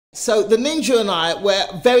So the Ninja and I were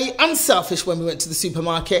very unselfish when we went to the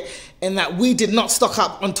supermarket in that we did not stock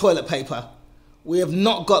up on toilet paper. We have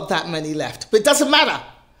not got that many left. But it doesn't matter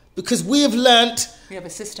because we have learnt... We have a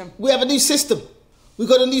system. We have a new system. We've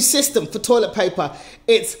got a new system for toilet paper.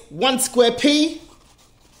 It's 1 square pea,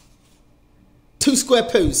 2 square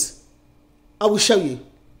poos. I will show you.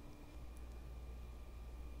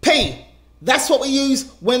 P, that's what we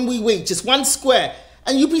use when we wee, just 1 square.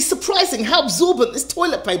 And you'd be surprising how absorbent this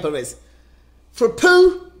toilet paper is. For a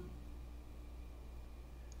poo,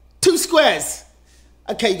 2 squares.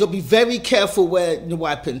 Okay, you've got to be very careful where you're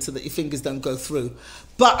wiping so that your fingers don't go through.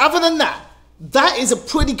 But other than that, that is a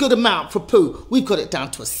pretty good amount for poo. We've got it down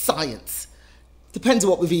to a science. Depends on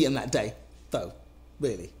what we've eaten that day, though,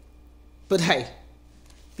 really. But hey,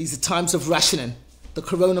 these are times of rationing. The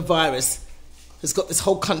coronavirus has got this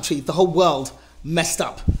whole country, the whole world messed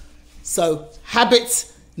up. So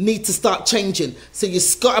habits need to start changing. So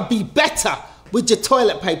you've got to be better with your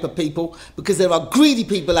toilet paper, people, because there are greedy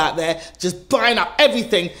people out there just buying up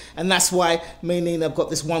everything. And that's why me and Nina have got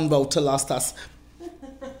this 1 roll to last us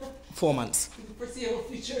 4 months. For the foreseeable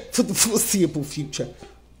future. For the foreseeable future.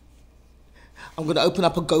 I'm going to open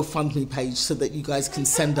up a GoFundMe page so that you guys can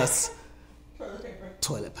send us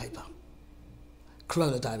toilet paper.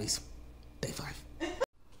 Corona Diaries, day 5.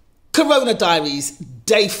 Corona Diaries,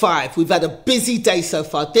 day 5. We've had a busy day so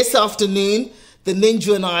far. This afternoon, the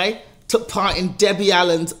Ninja and I took part in Debbie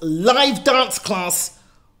Allen's live dance class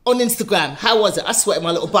on Instagram. How was it? I sweated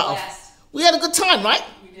my little butt off. We had a good time, right?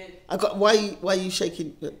 We did. Why are you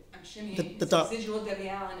shaking? I'm shimmying. It's visual Debbie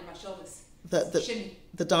Allen in my shoulders.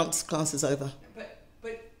 The dance class is over.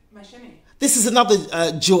 But my shimmy. This is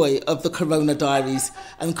another joy of the Corona Diaries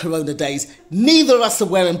and Corona days. Neither of us are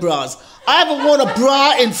wearing bras. I haven't worn a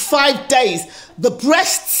bra in 5 days. The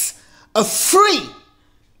breasts are free.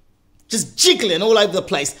 Just jiggling all over the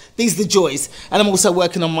place. These are the joys. And I'm also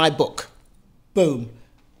working on my book. Boom.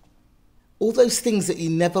 All those things that you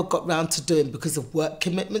never got round to doing because of work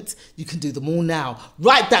commitments, you can do them all now.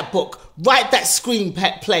 Write that book. Write that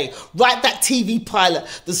screenplay. Write that TV pilot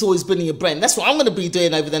that's always been in your brain. That's what I'm going to be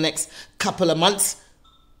doing over the next couple of months.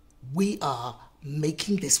 We are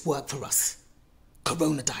making this work for us.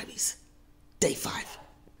 Corona Diaries, day 5.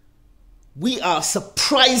 We are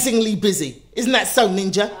surprisingly busy. Isn't that so,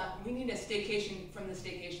 Ninja? We need a staycation from the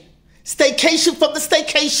staycation. Staycation from the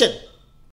staycation.